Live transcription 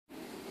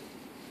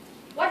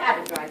What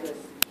are the drivers?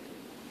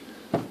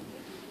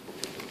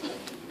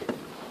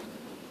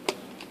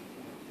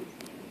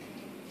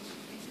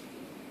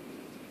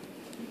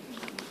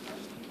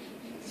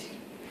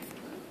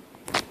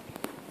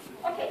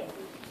 Okay.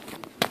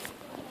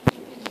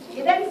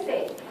 You then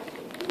say,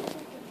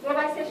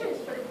 globalization is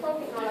political,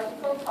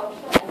 technological,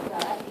 cultural, as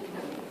well as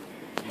economic.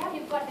 Have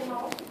you got them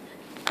all?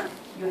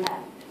 You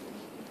have.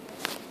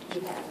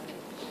 You have.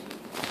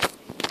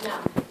 Now,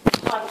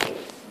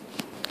 politics.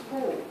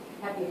 Who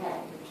have you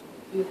had?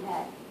 You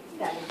had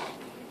Stanley.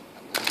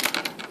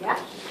 Yeah?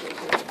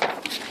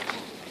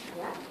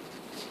 Yeah?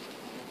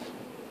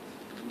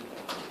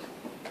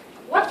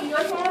 What you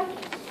don't have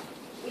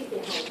is the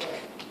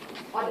homework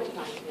or the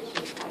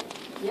translation type.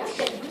 Yeah?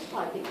 That use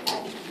politics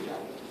as a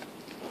driver.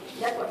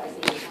 That's what I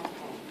say you have to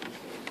have.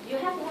 You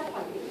have to have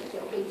politics. You say,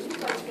 okay, you can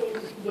say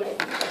yes, you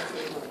can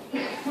say no.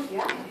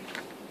 Yeah?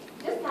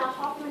 Just now,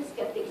 Hoffman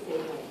skeptics say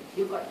no.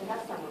 You've got to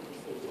have someone who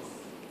says yes.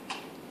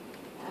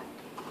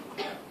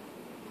 Yeah?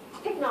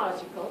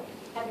 Technological.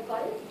 Have you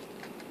got it?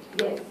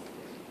 Yes.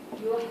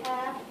 You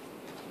have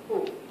who?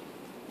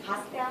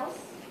 Pascals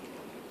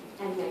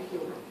and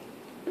McEwen.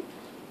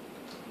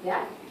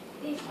 Yeah?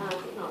 These are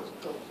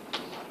technological.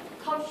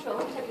 Cultural.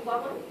 Have you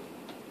got one?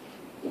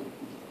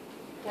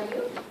 Have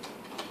you?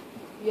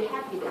 You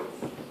have evidence.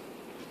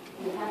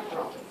 You have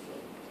prophecy.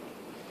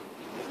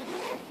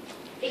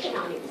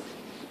 Economics.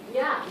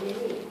 Yeah,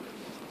 many.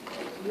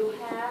 You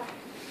have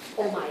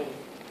O'Malley.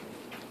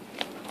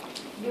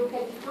 You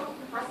can count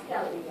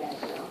Pascal in there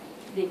as well.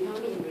 They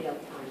count in real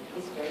time.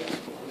 It's very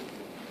important.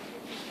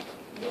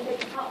 You can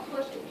count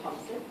Hirsch and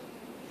Thompson.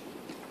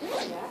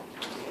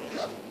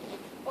 Yeah.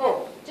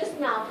 Oh, just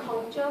now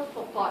culture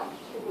forgot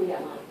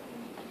Fukuyama.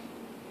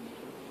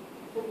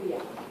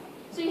 Fukuyama.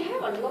 So you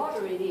have a lot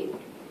already.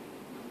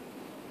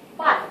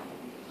 But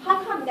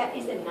how come that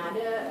is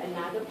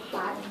another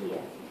part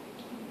here?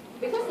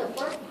 Because the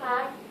first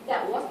part,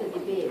 that was the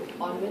debate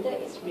on whether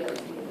it's real or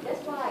not.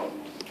 That's why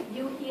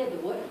you hear the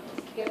word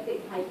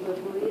skeptic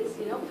hyperboreans,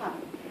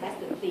 come as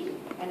the thing.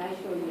 And I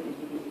show you the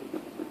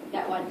DVD.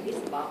 That one is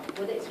about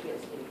whether it's real or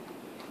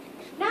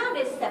not. Now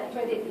they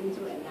separate it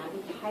into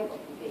another type of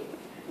debate,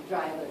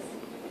 drivers.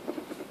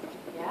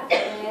 Yeah?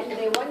 And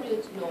they want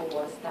you to know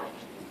Wallerstein.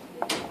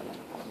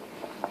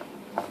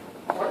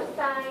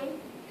 Wallerstein.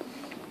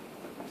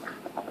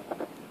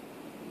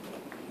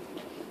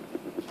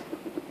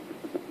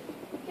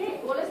 Okay,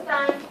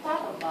 Wallerstein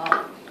talk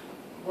about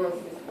world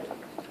system.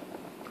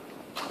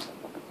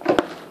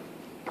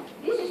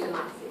 This is a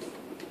Marxist.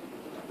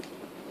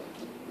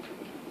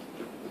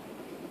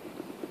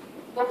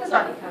 Focus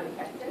on economic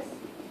factors.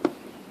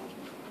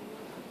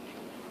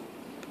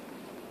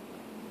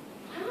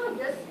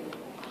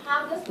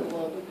 How does the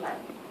world look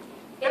like?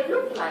 It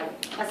looks like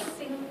a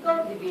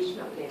single division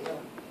of labor.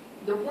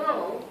 The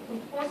world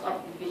composed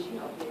of division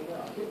of labor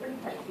of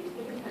different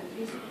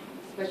countries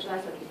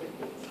specialize on different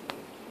things.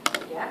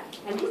 Yeah?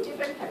 And these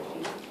different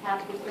countries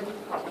have different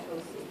cultural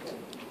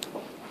systems.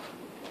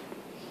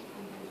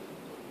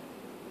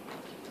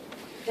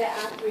 There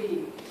are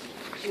 3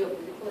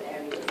 geopolitical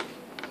areas.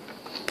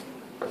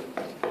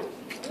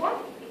 What?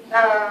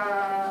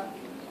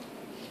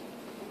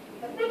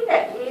 The thing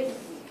that is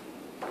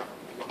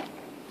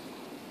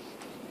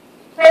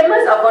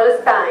famous of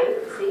Wallerstein,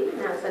 see,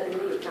 now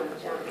suddenly it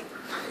comes down.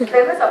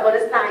 Famous of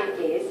Wallerstein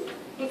is,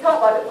 he talked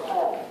about the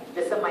core,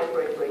 the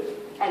semi-periphery,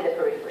 and the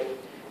periphery.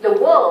 The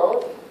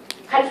world,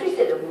 countries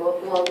in the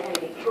world can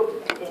be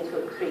grouped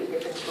into 3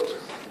 different groups.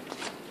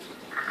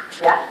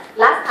 Yeah?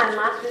 Last time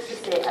Marx used to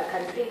say a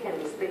country can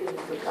be split into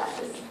 2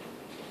 classes.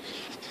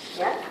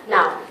 Yeah?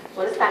 Now,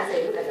 Wallerstein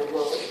said, look at the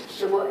world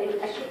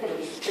actually can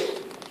be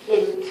split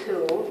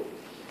into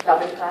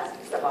dominant class,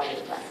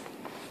 subordinate class.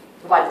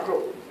 One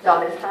group,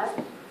 dominant class,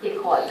 he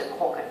called the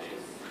core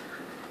countries.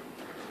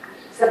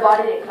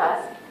 Subordinate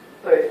class,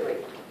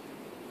 periphery.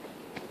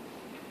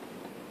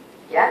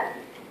 Yeah?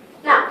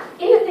 Now,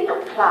 if you think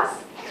of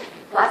class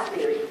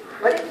theory,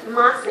 what did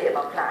Marx say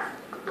about class?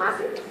 Marx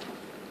said this.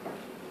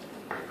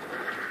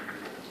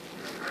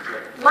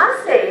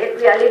 Marx said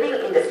we are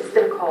living in the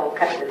system called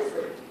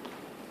capitalism.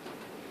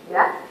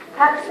 Yeah?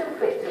 Capitalism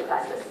creates 2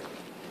 classes.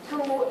 2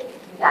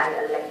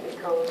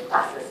 dialectical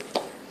classes.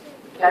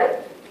 Got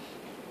it?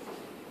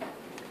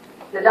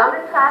 The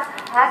dominant class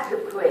has to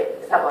create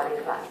a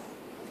subordinate class.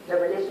 The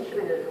relationship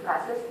between the 2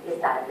 classes is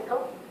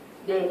dialectical.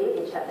 They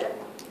need each other,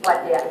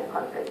 but they are in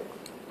conflict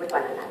with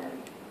one another.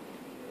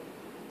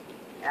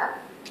 Yeah?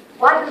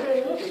 Why do they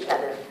need each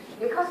other?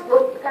 Because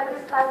the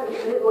capitalist class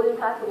needs the working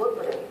class to work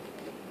for them.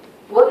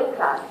 Working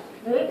class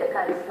need the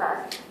capitalist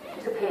class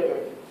to pay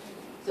them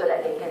so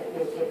that they can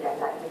maintain their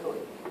livelihood.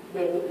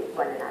 They need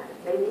one another.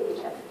 They need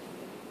each other.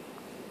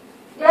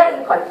 They are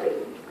in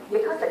conflict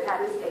because the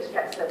capitalists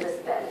extract surplus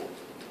value.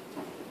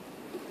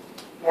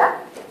 Yeah?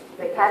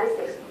 The capitalists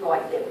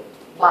exploit them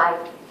by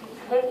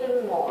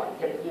taking more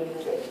than giving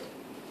them.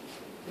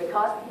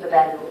 Because the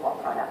value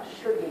of product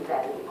should be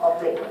value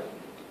of labor.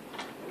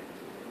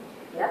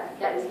 Yeah?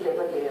 That is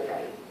labor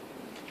value.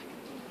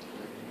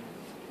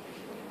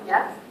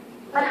 Yeah?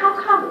 But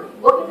how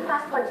come working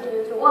class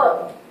continue to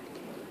work?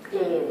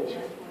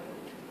 Alienation.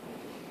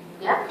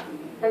 Yeah?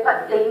 They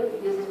got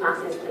blamed, this is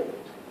Marxist thing.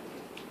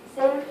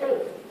 Same thing.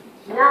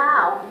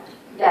 Now,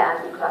 there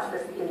are two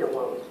classes in the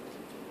world.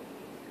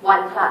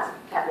 One class,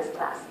 capitalist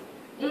class.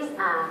 These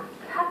are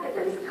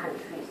capitalist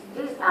countries.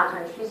 These are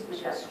countries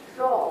which are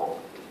strong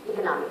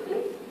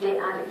economically. They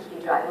are the key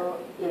driver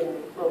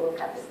in global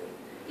capitalism.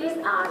 These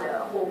are the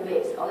home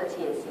base, or the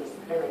TNCs,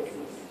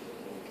 MNCs.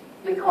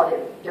 We call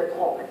them the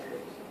core countries.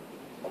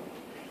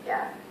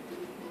 Yeah.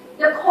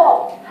 The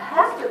core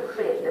has to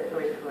create the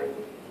periphery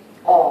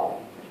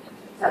or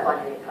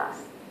subordinate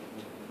class.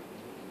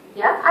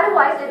 Yeah?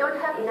 Otherwise, they don't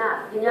have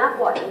enough. Enough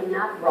what?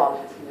 Enough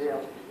raw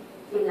material,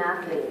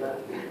 enough labor.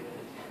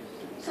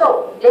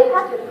 So they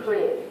have to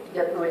create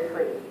the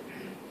periphery.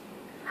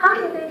 How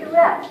do they do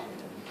that?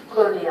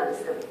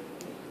 Colonialism.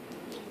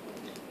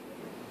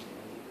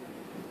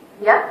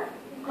 Yeah?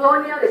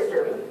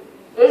 Colonialism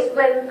is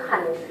when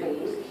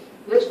countries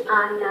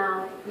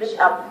which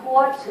are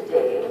poor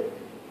today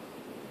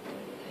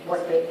were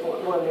made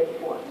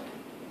poor.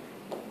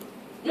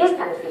 These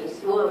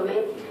countries were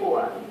made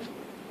poor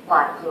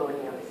by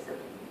colonialism.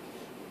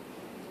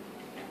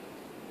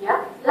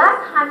 Yeah?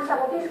 Last time some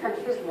of these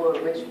countries were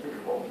rich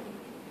before.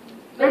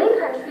 Many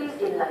countries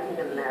in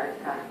Latin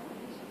America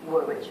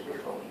were rich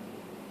before.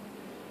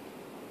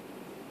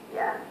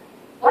 Yeah?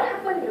 What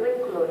happened during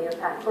colonial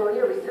time?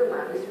 Colonialism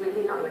is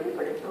really not really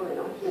political, you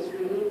know. It's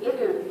really,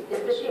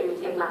 especially if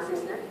you take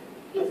Marxism,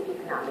 it's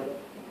economic.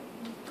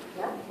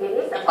 Yeah? It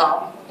is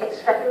about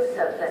extracting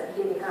surplus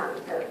in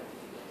economic terms.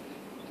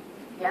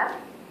 Yeah?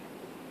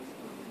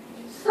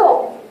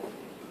 So,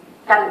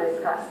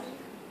 capitalist class,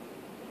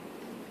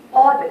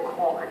 all the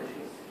core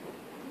countries,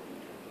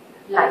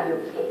 like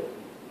UK,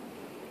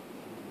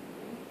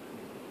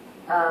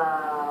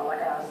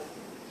 what else?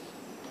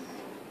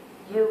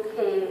 UK,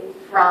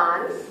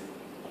 France,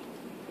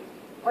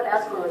 what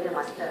else colonial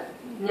master?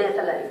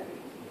 Netherlands,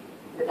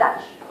 the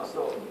Dutch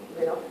also,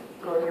 you know,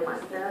 colonial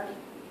master.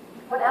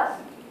 What else?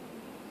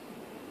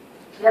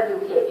 You have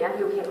UK, yeah,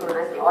 UK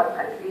colonized a lot of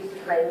countries,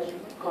 French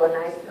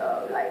colonized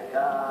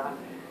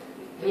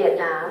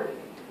Vietnam.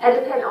 And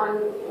depend on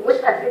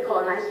which country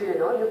colonized you,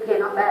 know, UK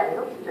not bad, you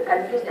know. The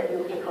countries that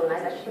UK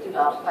colonized actually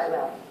developed quite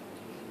well.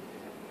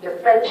 The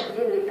French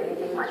didn't leave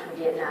anything much from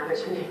Vietnam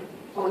actually,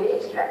 only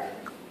extract.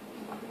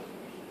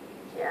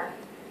 Yeah.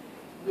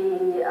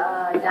 The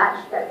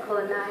Dutch that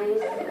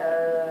colonized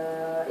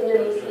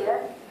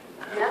Indonesia,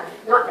 yeah,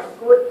 not as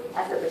good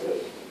as the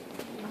British.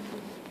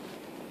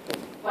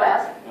 What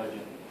else?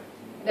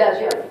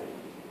 Belgium.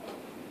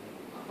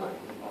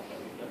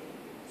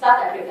 South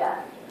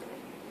Africa.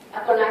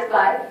 Colonized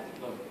by?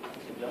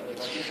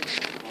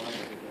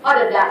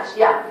 Oh, the Dutch,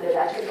 yeah. The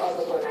Dutch is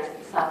also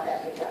colonized South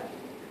Africa.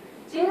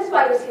 See, that's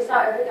why you see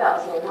South Africa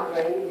also not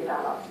very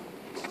developed.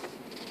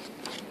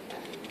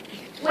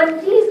 When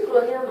these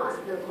colonial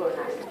masters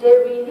colonize, they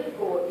really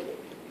go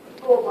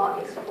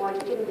about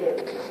exploiting them.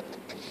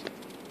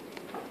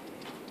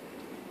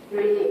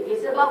 Really,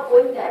 it's about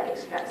going there and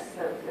extract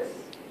surplus.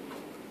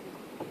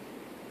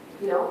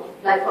 You know,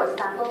 like for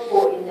example,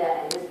 go in there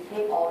and just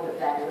take all the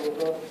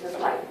valuables, just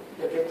like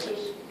the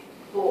British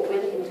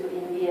went into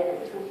India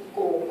and took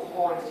gold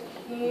coins,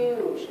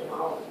 huge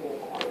amount of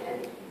gold coin,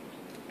 and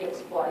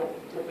export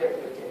it to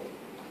Great Britain.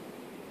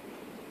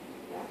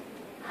 Yeah.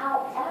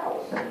 How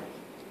else?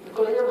 The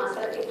colonial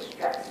master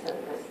extracts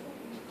surplus.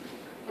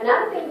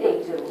 Another thing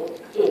they do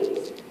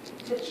is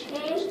to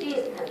change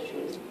these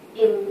countries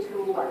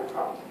into one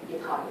crop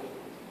economy.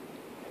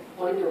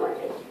 Only do one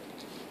thing.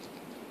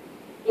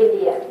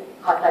 India,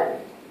 cotton.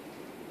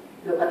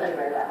 Do cotton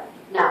very well.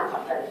 Now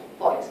cotton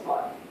for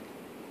export.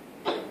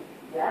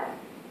 Yeah.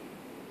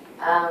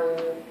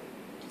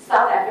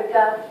 South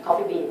Africa,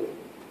 coffee bean.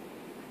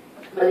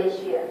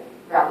 Malaysia,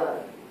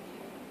 rubber.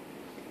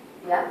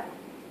 Yeah.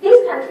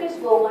 These countries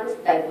were once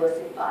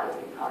diversified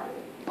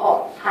economy.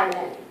 Or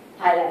Thailand.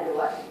 Thailand do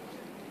what?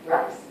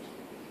 Rice.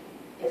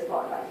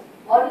 Export rice.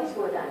 All these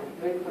were done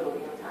during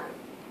colonial time.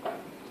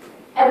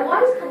 And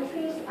once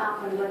countries are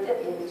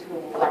converted into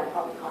one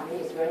crop economy,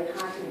 it's very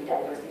hard to be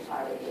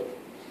diversified again.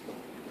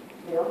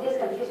 You know, these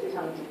countries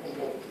become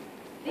dependent.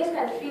 These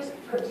countries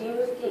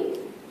produce these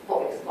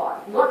for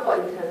export, not for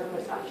internal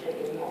consumption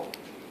anymore.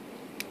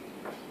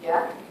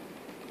 Yeah?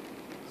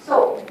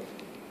 So,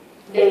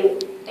 they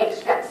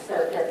extract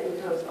surplus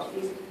in terms of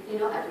these, you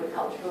know,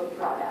 agricultural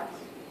products.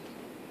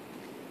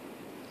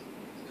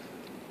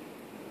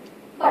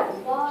 But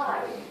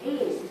why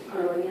these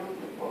colonial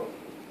people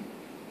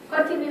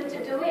continue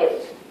to do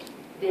it?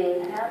 They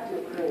have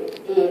to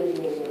create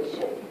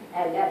alienation,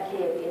 and that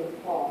came in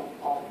form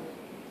of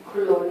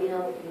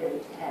colonial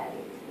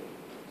mentality.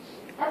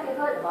 Have you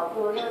heard about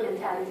colonial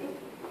mentality?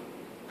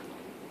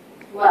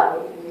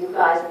 Well, you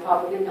guys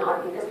probably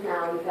not, because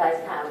now you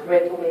guys have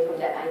break away from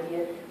that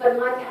idea. But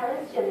my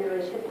parents'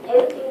 generation,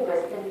 anything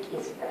Western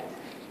is better.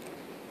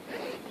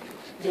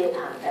 They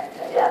are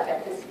better. They are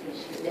better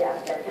species. They are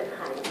better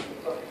kind of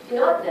people. You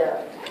know,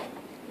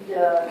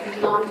 the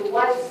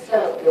non-white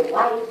self, the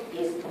white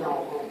is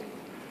normal.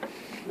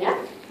 Yeah?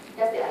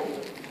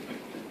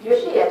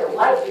 Usually, the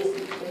white is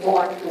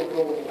born to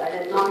rule,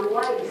 and the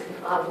non-whites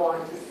are born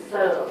to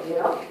serve, you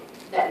know.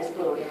 That is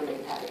colonial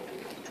mentality.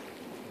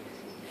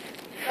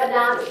 But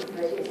now the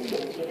situation is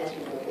changing, as you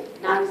know.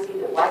 Now you see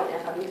the white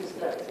are coming to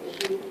serve,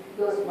 especially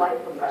those white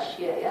from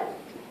Russia, yeah?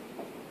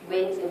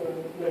 Waits in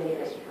many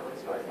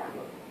restaurants, for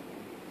example.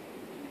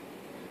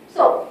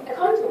 So,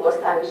 according to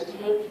Wolstein, we should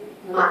take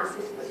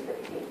Marxist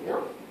perspective, you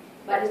know?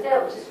 But instead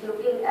of just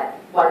looking at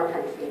one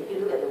country, you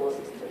look at the world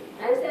system.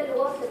 And instead of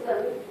the world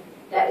system,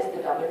 that is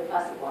the dominant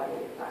class,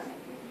 subordinate class.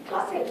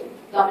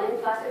 Classic.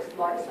 Dominant class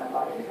exploits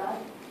subordinate class.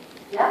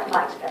 Yeah,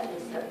 much better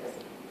service.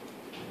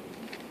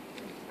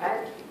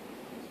 Right?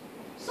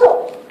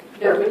 So,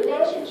 the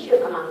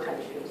relationship among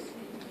countries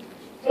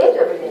is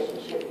the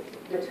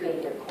relationship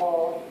between the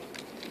core,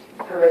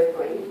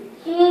 periphery.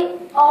 He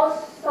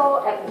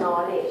also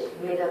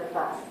acknowledged middle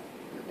class,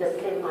 the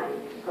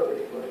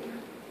semi-periphery.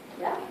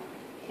 Yeah?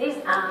 These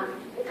are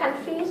the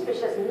countries which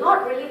is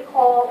not really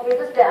core,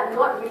 because they are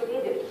not really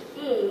the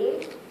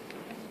key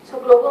to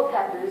global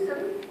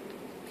capitalism.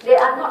 They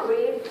are not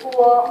really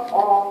poor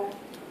or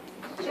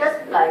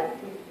just like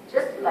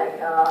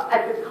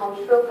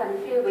agricultural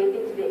country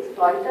waiting to be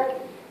exploited.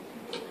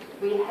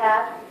 We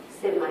have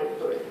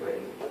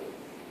semi-periphery.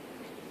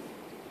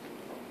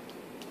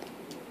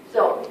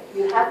 So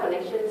you have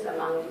connections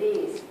among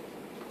these.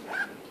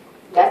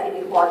 Less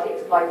inequality,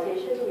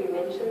 exploitation, we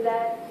mentioned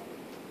that.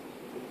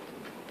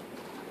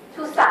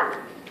 Toussaint.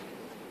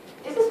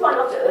 This is one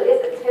of the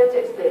earliest attempts to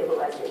explain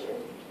globalization.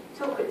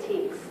 Two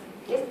critiques.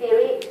 This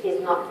theory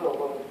is not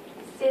global,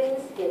 since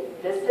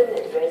it doesn't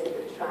address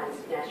the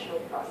transnational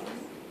process.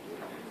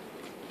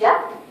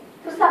 Yeah?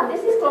 Toussaint,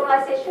 this is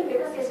globalization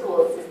because it's a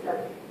world system.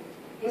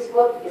 His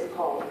work is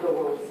called the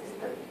world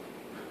system.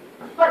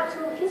 But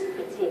to his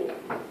critique,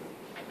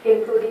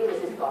 including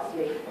Mrs.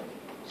 Gosley,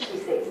 she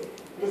says,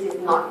 this is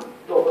not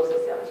global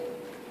sociology.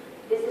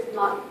 This is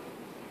not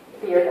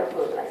theory of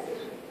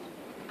globalization.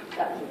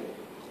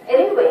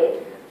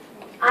 Anyway,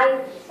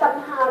 I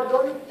somehow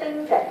don't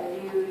think that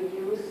you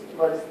use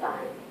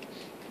Wolstein.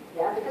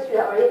 Yeah, because we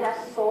already have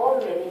so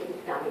many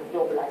economic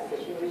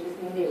globalization, which is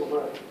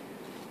newer,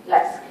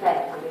 like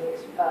Claire coming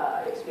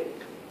next week.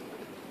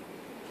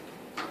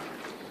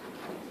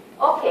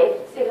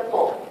 Okay,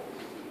 Singapore.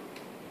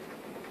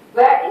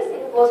 Where is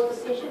Singapore's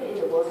position in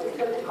the world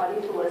system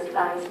according to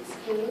Wolstein's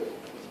scheme?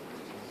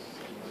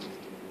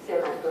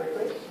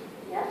 Semi-periphery.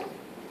 Yeah?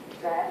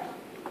 Where?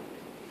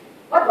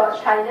 What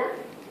about China?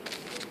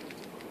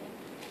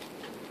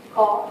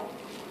 Core?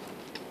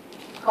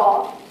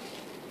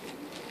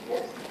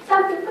 Yes.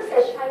 Some people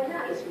say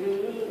China is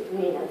really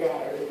near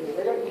there, really.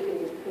 Whether you can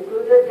be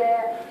included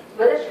there,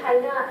 whether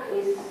China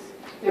is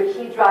the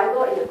key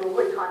driver in the global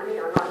economy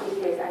or not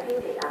these days, I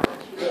think they are.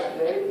 Actually, they are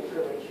very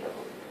influential.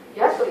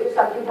 Yeah, so if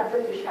something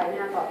happens to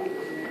China, probably it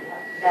will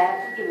have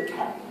that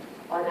impact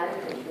on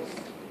other countries.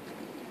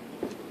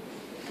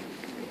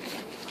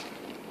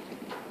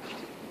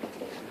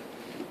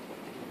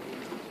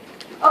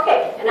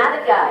 Okay,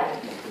 another guy.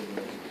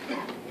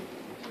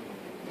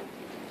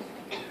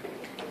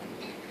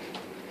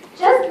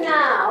 Just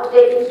now,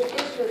 they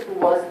introduced you to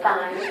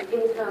Wolstein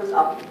in terms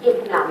of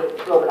economic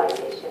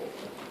globalization.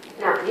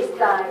 Now, this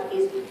guy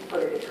is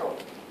political.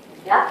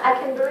 Yeah, I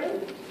can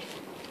bring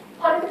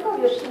political,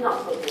 usually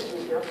not sociologist.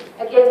 You know.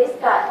 Again, this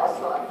guy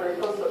also a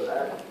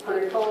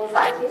political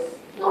scientist,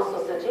 not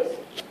sociologist.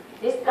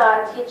 This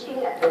guy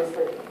teaching at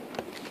Princeton.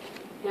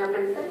 You know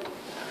Princeton?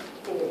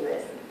 In the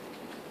US.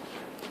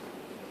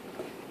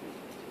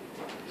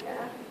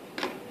 Yeah.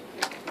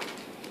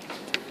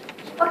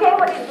 Okay,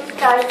 what did this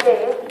guy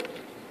say?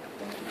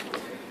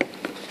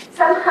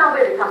 Somehow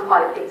we become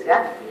politics,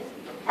 yeah?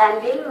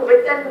 And being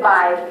written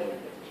by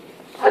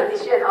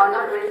politician or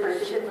not really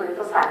politician,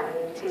 political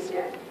scientist,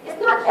 yeah?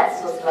 It's not that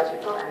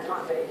sociological and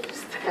not very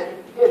interested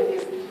in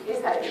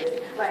these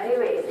ideas. But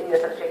anyway, it's in your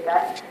subject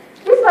guide.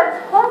 This one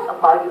talks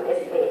about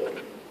USA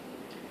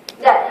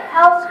that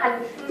helps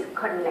countries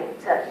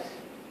connected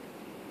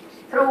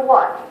through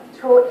what?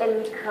 Through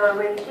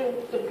encouraging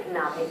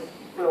economic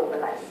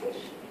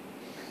globalization.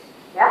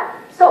 Yeah?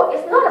 So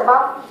it's not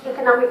about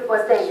economic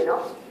per se, you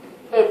know.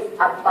 It's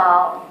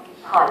about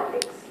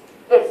politics.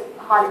 It's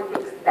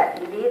politics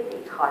that lead the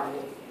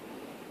economy.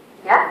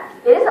 Yeah?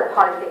 It is a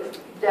politics.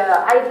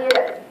 The idea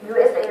that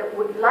USA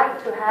would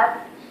like to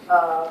have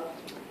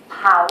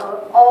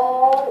power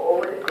all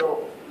over the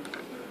globe.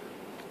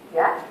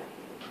 Yeah?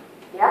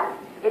 Yeah?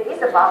 It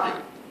is about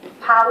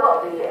power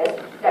of the US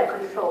that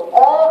control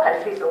all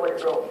countries over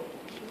the globe.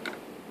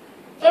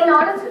 In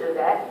order to do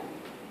that,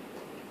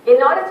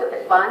 in order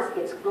to advance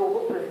its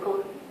global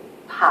political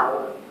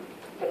power,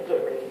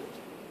 hegemony,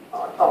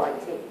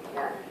 authority,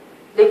 yeah,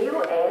 the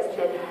US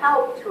then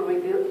helped to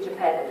rebuild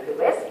Japan and the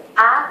West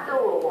after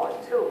World War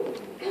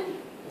II.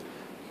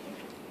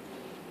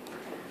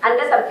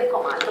 Under something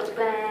called Marshall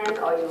Plan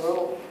or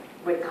Euro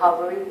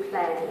Recovery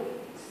Plan,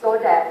 so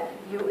that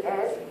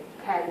US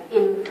can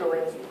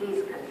influence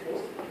these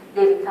countries.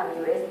 They become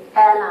US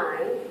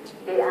allies,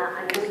 they are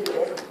under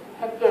US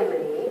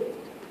hegemony.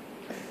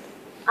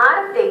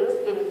 Other things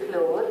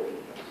include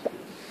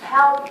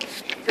helped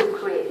to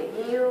create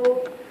the EU,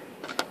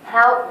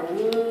 helped the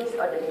NEES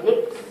or the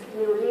NICs,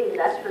 newly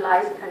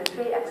industrialized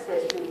country,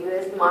 access to the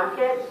US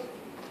market,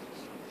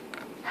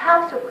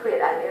 helped to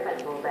create IMF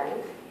and World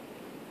Bank.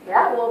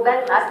 Yeah, World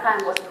Bank last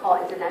time was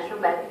called International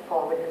Bank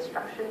for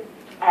Reconstruction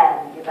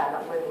and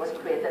Development, was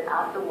created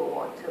after World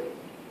War II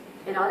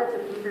in order to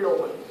give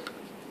loans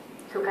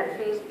to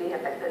countries being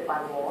affected by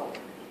war,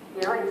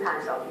 in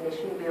times of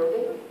nation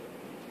building.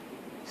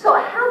 So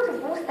how to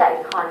boost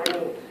that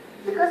economy?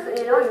 Because,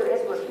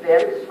 US was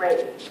very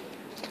afraid.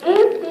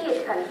 If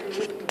these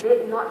countries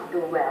did not do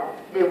well,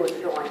 they would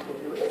join the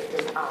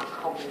USSR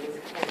communist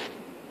camp.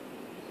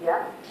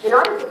 Yeah? In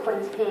order to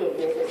contain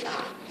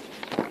USSR,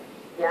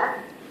 yeah?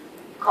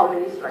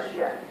 Communist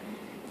Russia,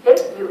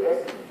 US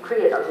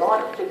create a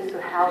lot of things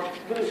to help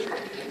these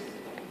countries,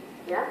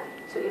 yeah?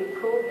 To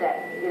improve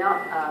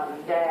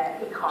their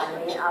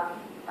economy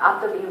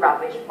after being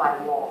ravaged by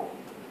war.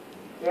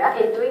 Yeah?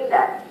 In doing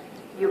that,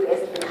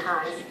 US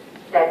enhanced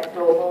that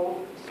global